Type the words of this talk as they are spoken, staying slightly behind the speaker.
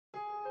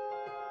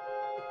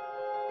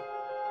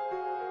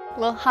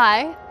Well,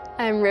 hi,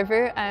 I'm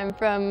River. I'm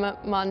from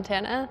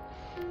Montana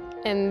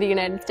in the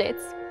United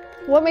States.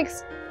 What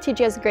makes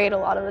TGS great a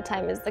lot of the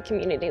time is the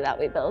community that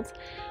we build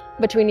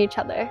between each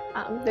other.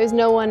 There's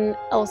no one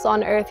else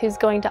on earth who's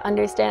going to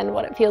understand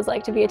what it feels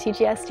like to be a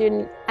TGS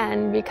student,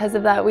 and because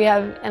of that we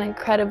have an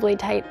incredibly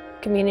tight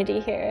community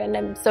here, and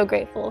I'm so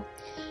grateful.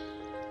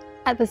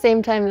 At the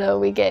same time though,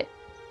 we get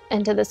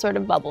into this sort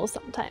of bubble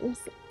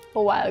sometimes.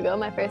 A while ago,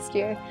 my first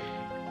year,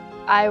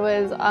 I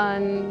was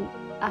on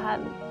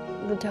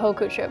the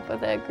Tohoku trip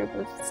with a group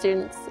of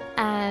students,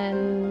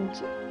 and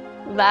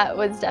that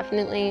was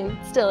definitely,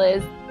 still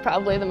is,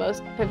 probably the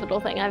most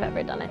pivotal thing I've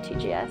ever done at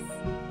TGS.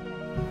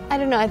 I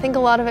don't know, I think a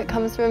lot of it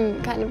comes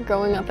from kind of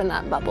growing up in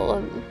that bubble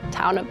of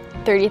town of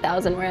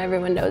 30,000 where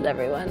everyone knows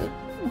everyone.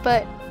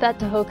 But that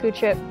Tohoku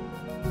trip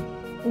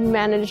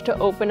managed to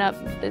open up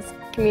this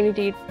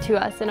community to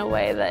us in a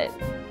way that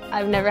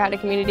I've never had a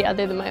community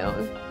other than my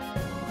own.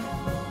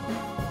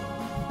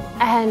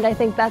 And I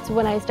think that's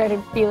when I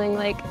started feeling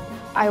like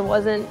I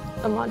wasn't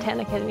a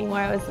Montana kid anymore.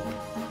 I was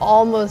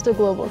almost a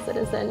global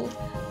citizen.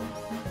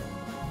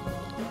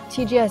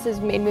 TGS has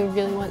made me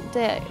really want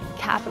to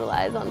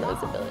capitalize on those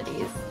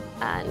abilities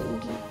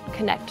and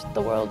connect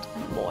the world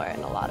more in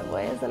a lot of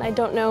ways. And I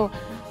don't know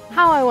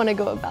how I want to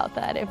go about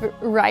that, if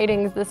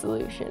writing's the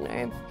solution,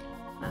 or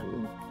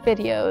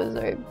videos,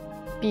 or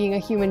being a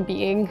human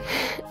being.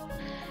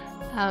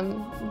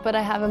 But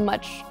I have a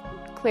much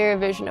clearer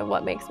vision of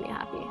what makes me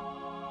happy.